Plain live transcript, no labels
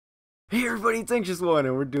Hey everybody, it's Anxious One,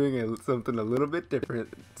 and we're doing something a little bit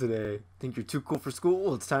different today. Think you're too cool for school?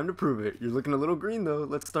 Well, it's time to prove it. You're looking a little green though.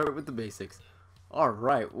 Let's start with the basics.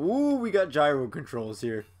 Alright, ooh, we got gyro controls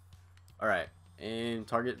here. Alright, aim,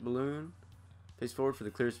 target balloon. Face forward for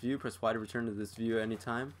the clearest view. Press Y to return to this view at any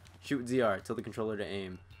time. Shoot with ZR, tilt the controller to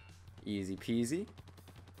aim. Easy peasy.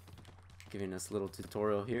 Giving us a little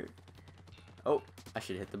tutorial here. Oh, I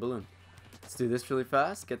should hit the balloon. Let's do this really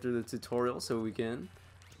fast, get through the tutorial so we can...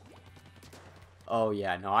 Oh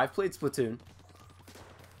yeah, no, I've played Splatoon.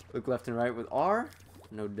 Look left and right with R.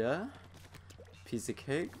 No duh. Piece of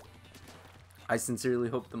cake. I sincerely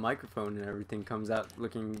hope the microphone and everything comes out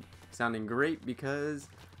sounding great because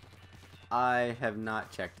I have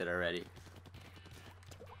not checked it already.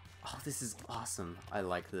 Oh, this is awesome. I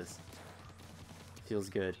like this. Feels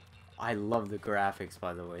good. I love the graphics,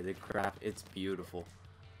 by the way. It's beautiful.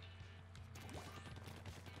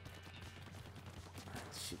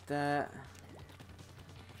 Let's shoot that.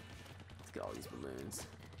 Get all these balloons.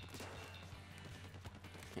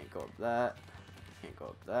 Can't go up that. Can't go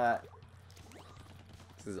up that.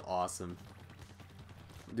 This is awesome.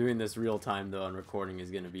 Doing this real time though and recording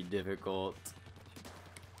is gonna be difficult.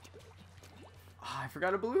 Oh, I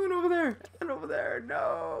forgot a balloon over there and over there.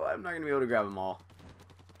 No, I'm not gonna be able to grab them all.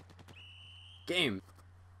 Game.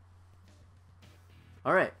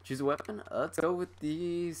 All right, choose a weapon. Let's go with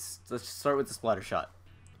these. Let's start with the splatter shot.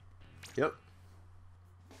 Yep.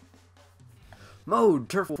 Mode,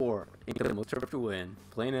 Turf War. Ain't the most turf to win.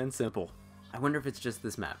 Plain and simple. I wonder if it's just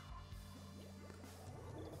this map.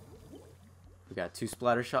 We got 2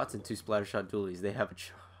 splatter shots and 2 splatter shot dualies. They have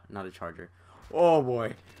not a charger. Oh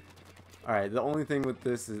boy. Alright, the only thing with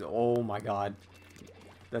this is... Oh my god.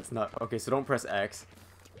 That's not... Okay, so don't press X.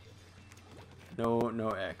 No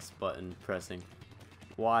X button pressing.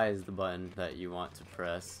 Y is the button that you want to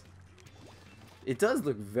press. It does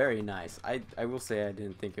look very nice. I will say I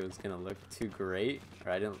didn't think it was gonna look too great,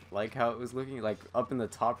 or I didn't like how it was looking. Like up in the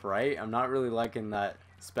top right, I'm not really liking that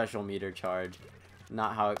special meter charge.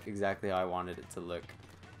 Not how exactly how I wanted it to look.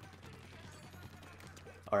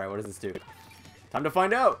 Alright, what does this do? Time to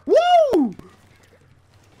find out! Woo! Oh,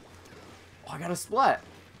 I got a splat!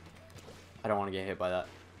 I don't want to get hit by that.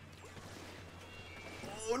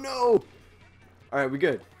 Oh no! Alright, we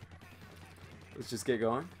good. Let's just get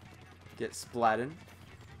going. Get splatted.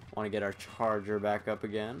 Want to get our charger back up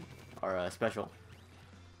again. Our special.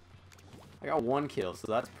 I got 1 kill,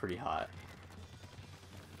 so that's pretty hot.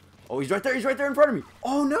 Oh, he's right there. He's right there in front of me.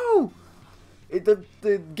 Oh no!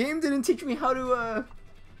 The game didn't teach me how to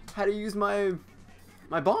use my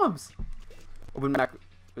bombs. Open back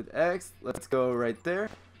with X. Let's go right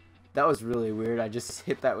there. That was really weird. I just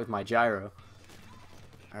hit that with my gyro.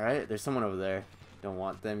 All right, there's someone over there. Don't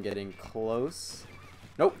want them getting close.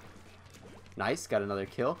 Nope. Nice, got another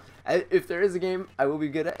kill. If there is a game I will be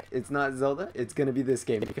good at, it's not Zelda. It's gonna be this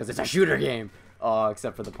game because it's a shooter game. Oh,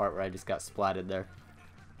 except for the part where I just got splatted there.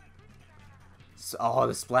 So, oh,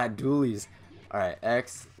 the splat dualies. All right,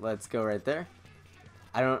 X. Let's go right there.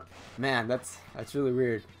 Man, that's really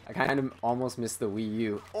weird. I kind of almost missed the Wii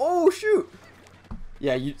U. Oh shoot!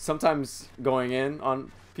 Yeah, sometimes going in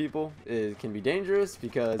on people can be dangerous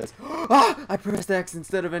because I pressed X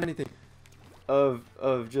instead of anything. Of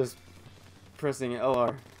just pressing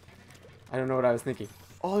LR. I don't know what I was thinking.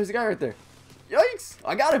 Oh, there's a guy right there. Yikes!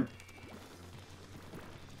 I got him!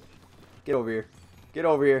 Get over here. Get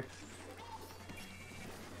over here.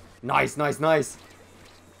 Nice, nice, nice.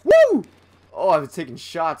 Woo! Oh, I was taking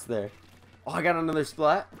shots there. Oh, I got another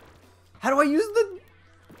splat. How do I use the...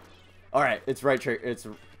 Alright, it's right trigger. It's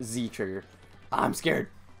Z trigger. I'm scared.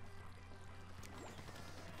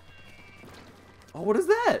 Oh, what is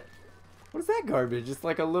that? What is that garbage? It's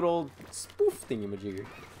like a little spoof thingamajigger.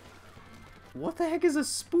 What the heck is a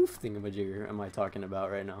spoof thingamajigger am I talking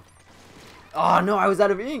about right now? Oh no, I was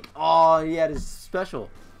out of ink. Oh yeah, this is special.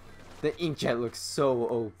 The inkjet looks so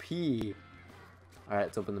OP. Alright,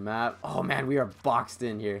 let's open the map. Oh man, we are boxed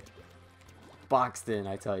in here. Boxed in,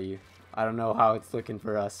 I tell you. I don't know how it's looking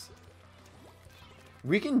for us.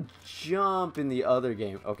 We can jump in the other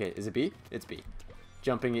game. Okay, is it B? It's B.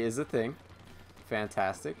 Jumping is a thing.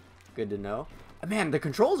 Fantastic. Good to know. Man, the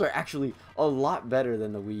controls are actually a lot better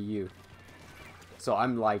than the Wii U. So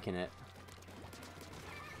I'm liking it.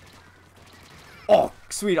 Oh,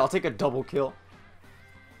 sweet. I'll take a double kill.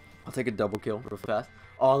 I'll take a double kill real fast.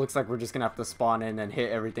 Oh, it looks like we're just going to have to spawn in and hit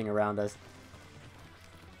everything around us.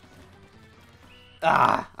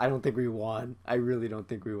 Ah, I don't think we won. I really don't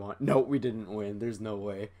think we won. No, we didn't win. There's no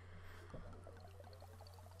way.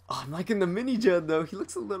 Oh, I'm liking the mini Judd, though. He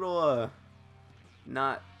looks a little,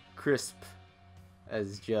 not crisp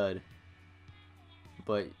as Judd.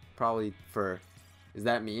 but probably for... Is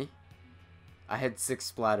that me? I had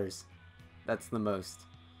 6 splatters. That's the most.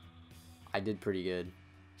 I did pretty good.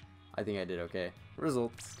 I think I did okay.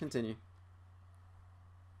 Results. Continue.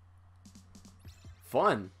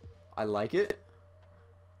 Fun. I like it.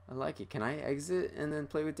 I like it. Can I exit and then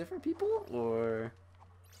play with different people? Or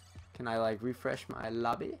can I like refresh my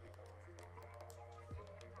lobby?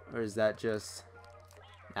 Or is that just...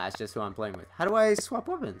 Nah, it's just who I'm playing with. How do I swap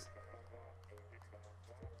weapons?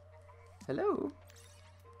 Hello?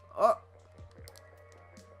 Oh!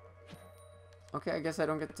 Okay, I guess I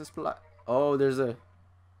don't get to splat. Oh, there's a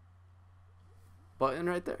button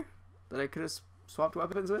right there that I could have swapped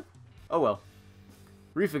weapons with. Oh well.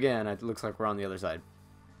 Reef again. It looks like we're on the other side.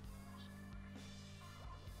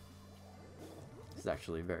 This is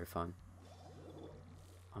actually very fun.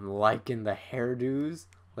 I'm liking the hairdos.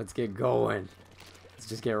 Let's get going. Let's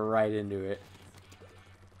just get right into it.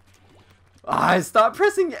 Ah, stop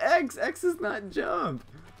pressing X. X is not jump.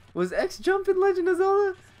 Was X jump in Legend of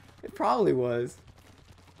Zelda? It probably was.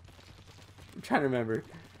 I'm trying to remember.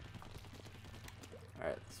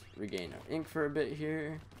 Alright, let's regain our ink for a bit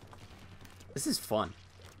here. This is fun.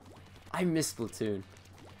 I miss Splatoon.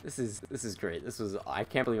 This is great. I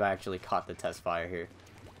can't believe I actually caught the Testfire here.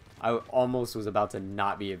 I almost was about to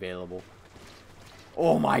not be available.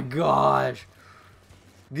 Oh my gosh!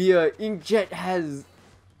 The inkjet has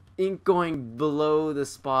ink going below the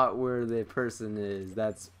spot where the person is.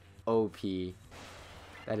 That's OP.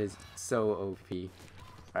 That is so OP.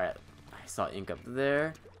 Alright, I saw ink up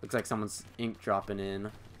there. Looks like someone's ink dropping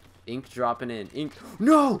in. Ink dropping in. Ink.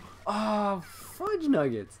 No! Ah, oh, fudge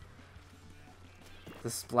nuggets. The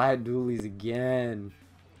splat dualies again.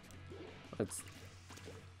 Let's...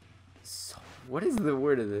 So, what is the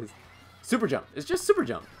word of this? Super jump. It's just super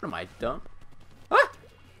jump. What am I, dumb? Ah!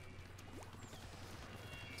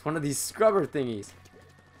 It's one of these scrubber thingies.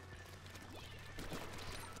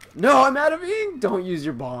 No, I'm out of ink! Don't use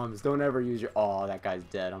your bombs. Don't ever use your... Oh, that guy's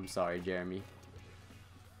dead. I'm sorry, Jeremy.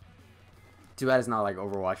 Too bad it's not like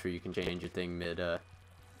Overwatch where you can change your thing mid...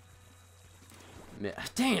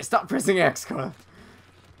 Dang it, stop pressing X, come on.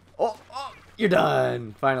 Oh, you're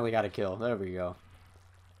done. Finally got a kill. There we go.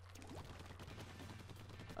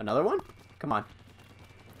 Another one? Come on.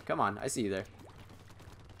 Come on, I see you there.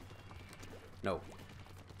 No.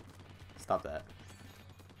 Stop that.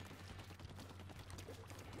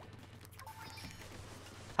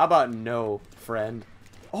 How about no, friend?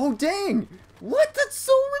 Oh, dang! What? That's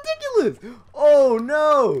so ridiculous! Oh,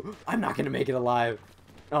 no! I'm not gonna make it alive.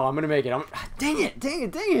 Oh, I'm gonna make it. Dang it! Dang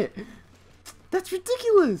it! Dang it! That's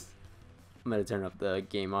ridiculous! I'm gonna turn up the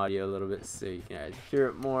game audio a little bit so you can hear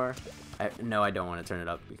it more. No, I don't want to turn it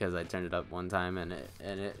up because I turned it up one time and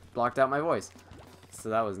it blocked out my voice. So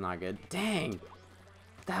that was not good. Dang!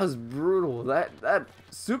 That was brutal. That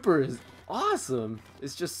super is awesome.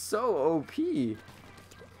 It's just so OP.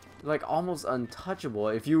 Like almost untouchable.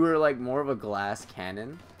 If you were like more of a glass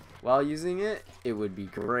cannon while using it, it would be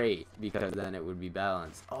great because then it would be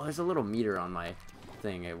balanced. Oh, there's a little meter on my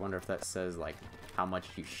thing. I wonder if that says like how much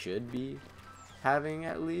you should be having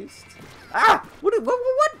at least. Ah! What?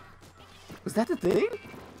 Was that the thing?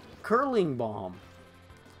 Curling bomb.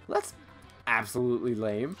 That's absolutely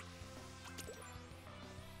lame.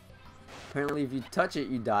 Apparently if you touch it,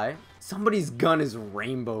 you die. Somebody's gun is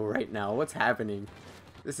rainbow right now. What's happening?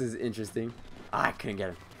 This is interesting. Ah, I couldn't get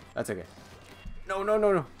him. That's okay. No, no,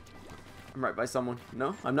 no, no. I'm right by someone.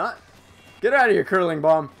 No, I'm not. Get out of here, curling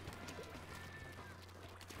bomb.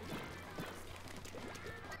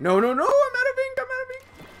 No, no, no. I'm out of ink. I'm out of ink.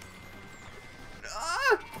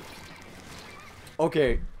 Ah!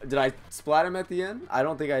 Okay. Did I splat him at the end? I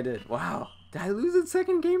don't think I did. Wow. Did I lose the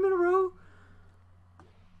second game in a row?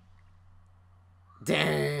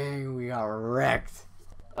 Dang. We got wrecked.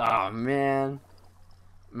 Oh, man.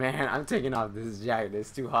 Man, I'm taking off this jacket. It's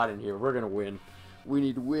too hot in here. We're gonna win. We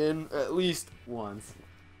need to win at least once.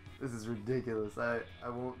 This is ridiculous. I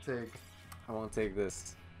won't take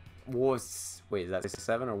this. Wait, is that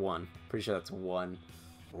 7 or 1? Pretty sure that's 1.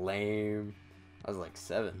 Lame. I was like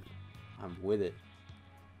 7. I'm with it.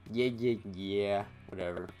 Yeah.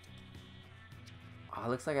 Whatever. Oh, it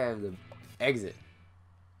looks like I have the exit.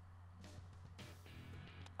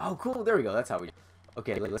 Oh, cool. There we go. That's how we.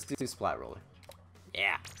 Okay, let's do Splat Roller.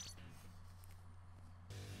 Yeah.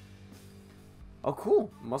 Oh, cool.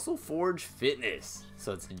 Muscle Forge Fitness.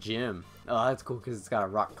 So it's a gym. Oh, that's cool because it's got a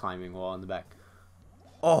rock climbing wall in the back.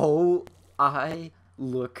 Oh, I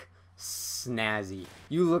look snazzy.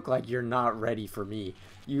 You look like you're not ready for me.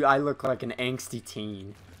 I look like an angsty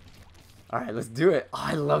teen. Alright, let's do it. Oh,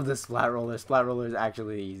 I love the Splat Roller. Splat Roller is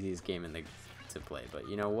actually the easiest game to play. But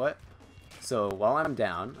you know what? So while I'm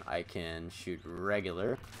down, I can shoot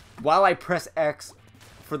regular. While I press X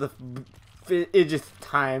for the fidgeth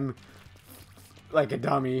time, like a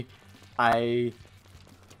dummy, I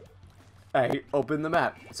open the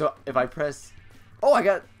map. So if I press... Oh, I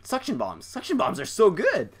got suction bombs. Suction bombs are so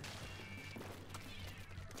good.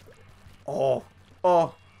 Oh,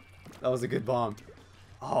 that was a good bomb.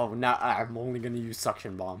 Oh, now I'm only gonna use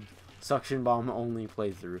suction bomb. Suction bomb only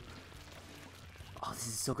playthrough. Oh, this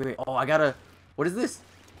is so great. Oh, I gotta... What is this?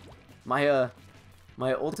 My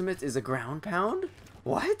ultimate is a ground pound?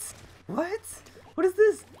 What? What? What is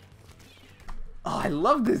this? Oh, I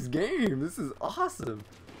love this game. This is awesome.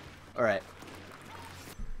 Alright.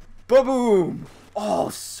 Ba-boom! Oh,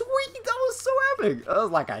 sweet! That was so epic! That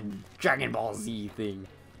was like a Dragon Ball Z thing.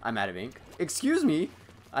 I'm out of ink. Excuse me?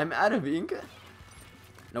 I'm out of ink?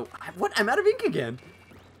 No, what? I'm out of ink again?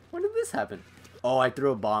 When did this happen? Oh, I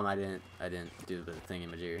threw a bomb. I didn't do the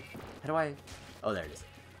thingamajigger. How do I... Oh, there it is.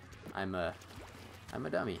 I'm a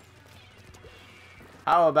dummy.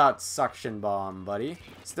 How about suction bomb, buddy?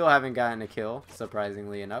 Still haven't gotten a kill,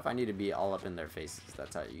 surprisingly enough. I need to be all up in their faces.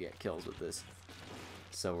 That's how you get kills with this.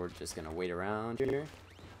 So we're just gonna wait around here.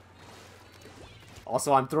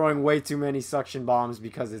 Also, I'm throwing way too many suction bombs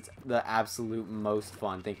because it's the absolute most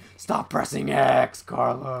fun thing. Stop pressing X,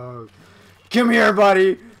 Carlos. Come here,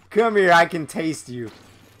 buddy. Come here. I can taste you.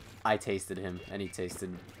 I tasted him, and he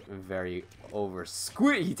tasted very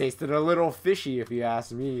he tasted a little fishy, if you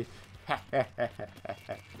ask me.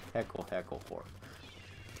 Heckle for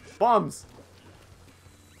bombs.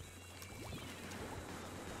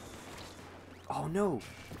 Oh no!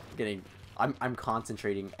 I'm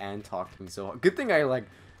concentrating and talking, so good thing I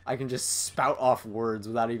can just spout off words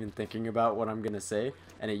without even thinking about what I'm gonna say,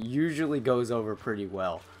 and it usually goes over pretty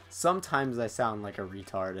well. Sometimes I sound like a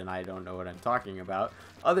retard and I don't know what I'm talking about.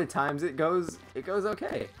 Other times it goes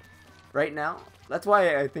okay. Right now, that's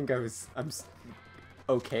why I think I'm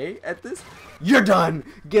okay at this. You're done.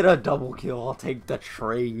 Get a double kill. I'll take the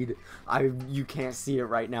trade. You can't see it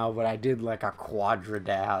right now, but I did like a quadra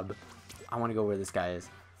dab. I want to go where this guy is.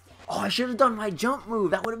 Oh, I should have done my jump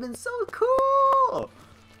move. That would have been so cool.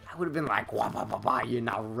 I would have been like, wah, wah, wah, wah. You're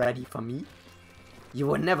not ready for me. You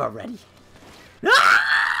were never ready.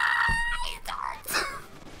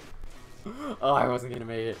 Oh, I wasn't gonna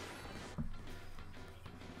make it.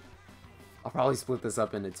 I'll probably split this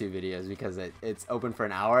up into 2 videos because it's open for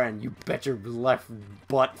an hour, and you bet your left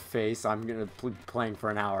butt face I'm gonna be playing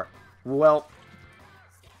for an hour. Well,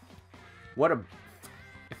 what a...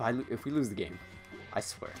 If we lose the game, I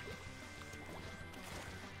swear.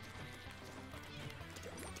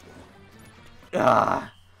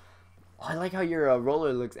 Ah, oh, I like how your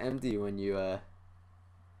roller looks empty when you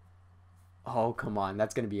Oh, come on,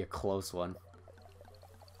 that's gonna be a close one.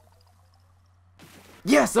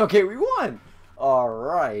 Yes, okay, we won!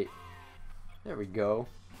 Alright. There we go.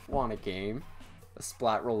 Won a game. The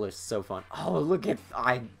splat roller is so fun. Oh, look at...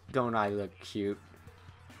 Don't I look cute?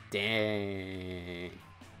 Dang.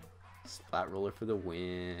 Splat roller for the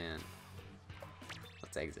win.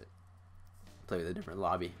 Let's exit. Play with a different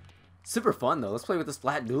lobby. Super fun, though. Let's play with the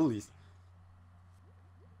splat dualies.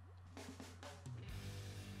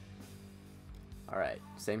 Alright,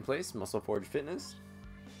 same place, Muscle Forge Fitness.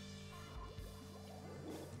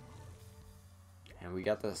 And we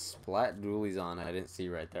got the splat dualies on. I didn't see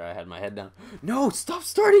right there. I had my head down. No, stop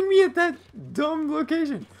starting me at that dumb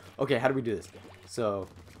location. Okay, how do we do this? So,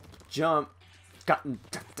 jump.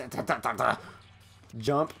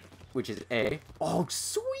 Jump, which is A. Oh,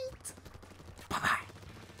 sweet. Bye-bye.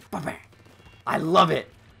 Bye-bye. I love it.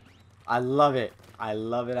 I love it. I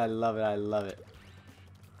love it. I love it. I love it.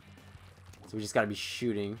 So we just gotta be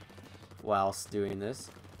shooting whilst doing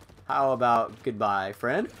this. How about goodbye,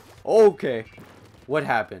 friend? Okay. What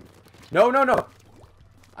happened? No, no, no.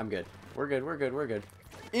 I'm good. We're good. We're good. We're good.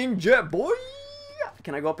 Inkjet, boy.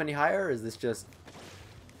 Can I go up any higher, or is this just...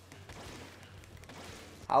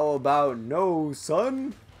 How about no,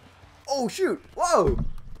 son? Oh, shoot. Whoa.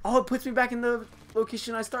 Oh, it puts me back in the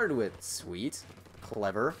location I started with. Sweet.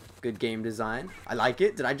 Clever. Good game design. I like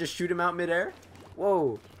it. Did I just shoot him out midair?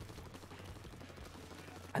 Whoa.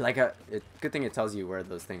 I like how... Good thing it tells you where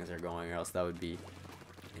those things are going, or else that would be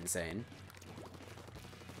insane.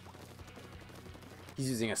 He's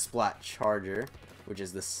using a splat charger, which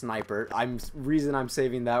is the sniper. Reason I'm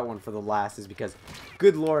saving that one for the last is because,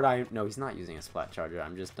 good lord, no, he's not using a splat charger.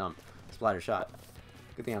 I'm just dumb. Splatter shot.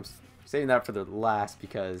 Good thing I'm saving that for the last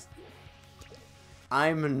because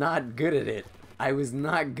I'm not good at it. I was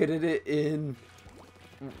not good at it in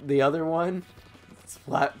the other one,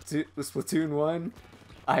 Splatoon 1.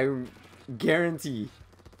 I guarantee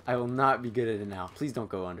I will not be good at it now. Please don't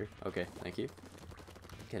go under. Okay, thank you.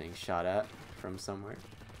 Getting shot at from somewhere.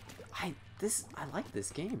 I like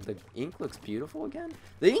this game. The ink looks beautiful again.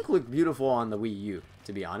 The ink looked beautiful on the Wii U,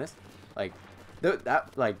 to be honest. Like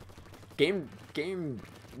game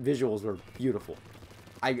visuals were beautiful.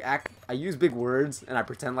 I use big words and I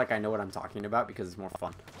pretend like I know what I'm talking about because it's more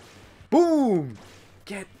fun. Boom!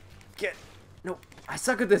 Get no, I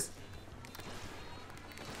suck at this.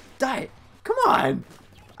 Die! Come on!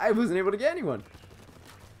 I wasn't able to get anyone.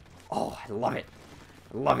 Oh, I love it.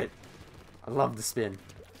 I love it. I love the spin.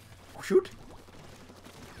 Oh, shoot.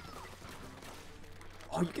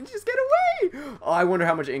 Oh, you can just get away. Oh, I wonder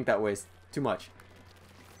how much ink that weighs. Too much.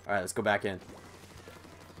 All right, let's go back in.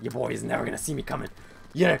 Your boy is never gonna see me coming.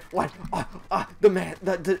 Yeah, what? The man.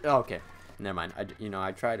 Okay, never mind.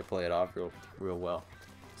 I tried to play it off real well.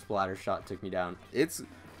 Splatter shot took me down. It's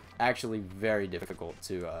actually very difficult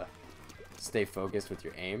to stay focused with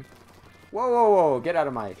your aim. Whoa, whoa, whoa! Get out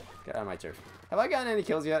of my turf. Have I gotten any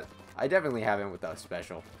kills yet? I definitely haven't without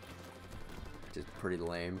special, which is pretty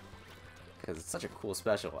lame because it's such a cool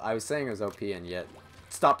special. I was saying it was OP, and yet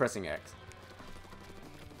stop pressing X.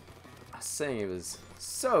 I was saying it was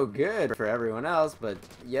so good for everyone else, but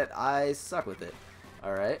yet I suck with it.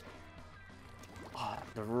 All right. Oh,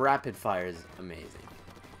 the rapid fire is amazing.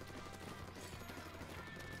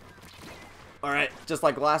 Alright, just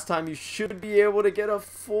like last time, you should be able to get a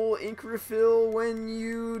full ink refill when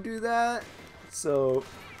you do that. So,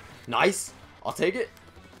 nice. I'll take it.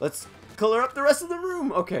 Let's color up the rest of the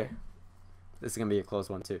room. Okay. This is going to be a close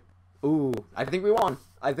one, too. Ooh, I think we won.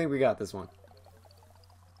 I think we got this one.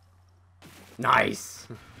 Nice.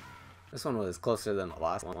 This one was closer than the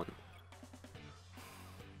last one.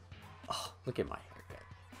 Oh, look at my haircut.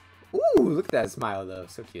 Ooh, look at that smile, though.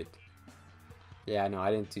 So cute. Yeah, no, I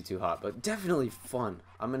didn't do too hot, but definitely fun.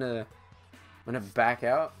 I'm gonna back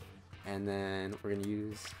out, and then we're gonna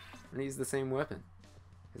use the same weapon,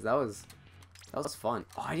 cause that was fun.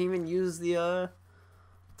 Oh, I didn't even use the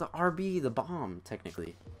RB, the bomb,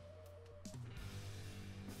 technically.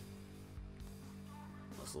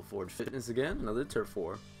 Muscle Forge Fitness again, another turf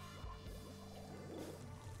 4.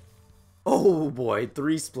 Oh boy,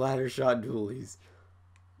 3 splatter shot dualies.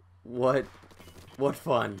 What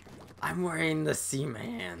fun. I'm wearing the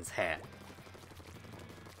Seaman's hat.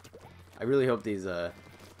 I really hope these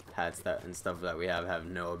hats and stuff that we have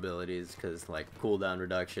no abilities, because like cooldown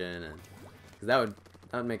reduction, and cause that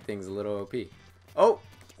would make things a little OP. Oh,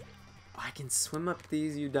 I can swim up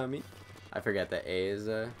these, you dummy. I forgot that A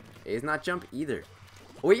is not jump either.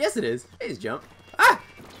 Oh wait, yes it is. A is jump. Ah!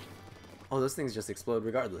 Oh, those things just explode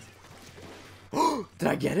regardless. Oh, did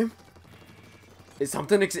I get him? Is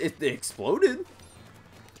something it exploded?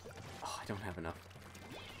 I don't have enough.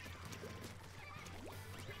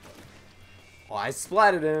 Oh, I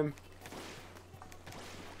splatted him.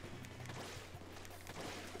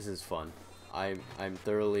 This is fun. I'm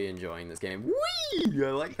thoroughly enjoying this game. Whee!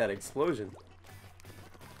 I like that explosion.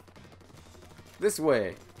 This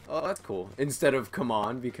way. Oh, that's cool. Instead of come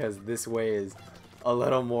on, because this way is a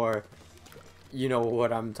little more, you know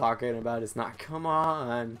what I'm talking about. It's not come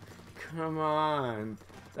on. Come on.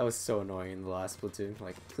 That was so annoying in the last Splatoon.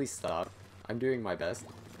 Like, please stop. I'm doing my best.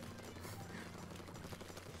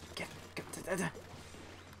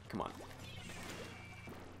 Come on.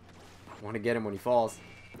 I want to get him when he falls.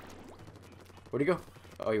 Where'd he go?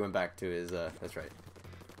 Oh, he went back to his, that's right.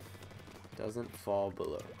 Doesn't fall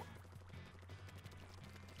below.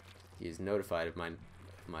 He is notified of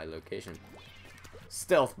my location.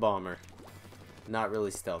 Stealth bomber. Not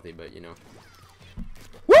really stealthy, but you know.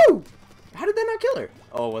 Woo! How did that not kill her?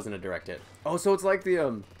 Oh, it wasn't a direct hit. Oh, so it's like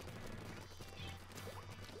the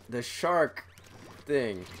shark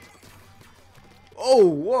thing. Oh,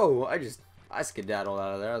 whoa! I skedaddled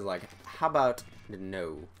out of there. I was like, how about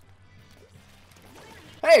no?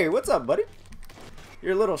 Hey, what's up, buddy?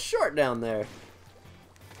 You're a little short down there.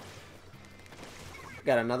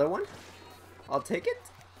 Got another one. I'll take it.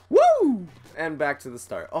 Woo! And back to the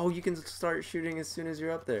start. Oh, you can start shooting as soon as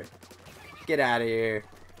you're up there. Get out of here.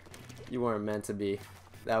 You weren't meant to be.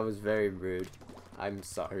 That was very rude. I'm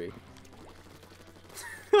sorry.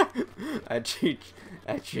 I treat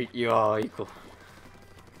you all equal.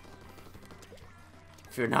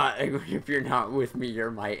 If you're not with me,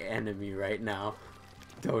 you're my enemy right now.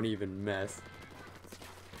 Don't even mess.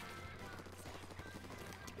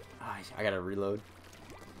 I gotta reload.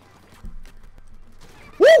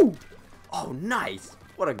 Woo! Oh, nice!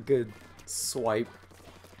 What a good swipe.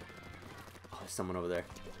 Oh, there's someone over there.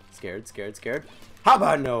 Scared, scared, scared. How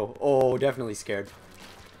about no? Oh, definitely scared.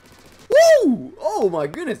 Woo! Oh my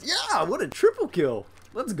goodness. Yeah, what a triple kill.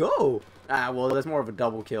 Let's go. Well, that's more of a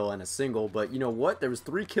double kill and a single, but you know what? There was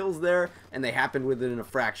 3 kills there, and they happened within a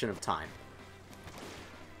fraction of time.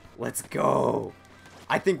 Let's go.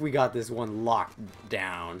 I think we got this one locked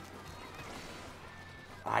down.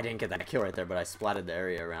 I didn't get that kill right there, but I splatted the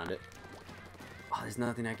area around it. Oh, there's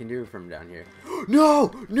nothing I can do from down here.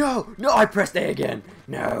 No! No! No! I pressed A again!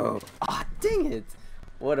 No! Ah, dang it!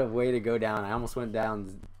 What a way to go down. I almost went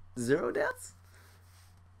down 0 deaths?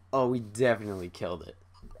 Oh, we definitely killed it.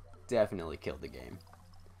 Definitely killed the game.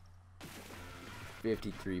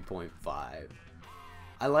 53.5.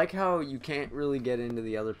 I like how you can't really get into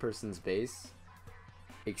the other person's base.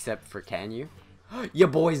 Except for, can you? Your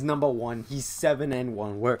boy's #1. He's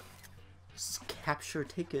 7-1. We're capture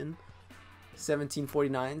taken.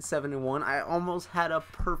 1749, 7-1. I almost had a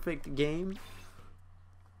perfect game.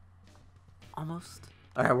 Almost.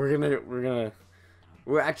 All right,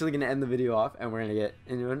 we're actually gonna end the video off, and we're gonna get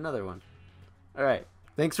into another one. All right,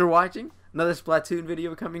 thanks for watching. Another Splatoon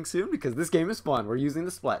video coming soon because this game is fun. We're using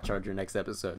the Splat Charger next episode.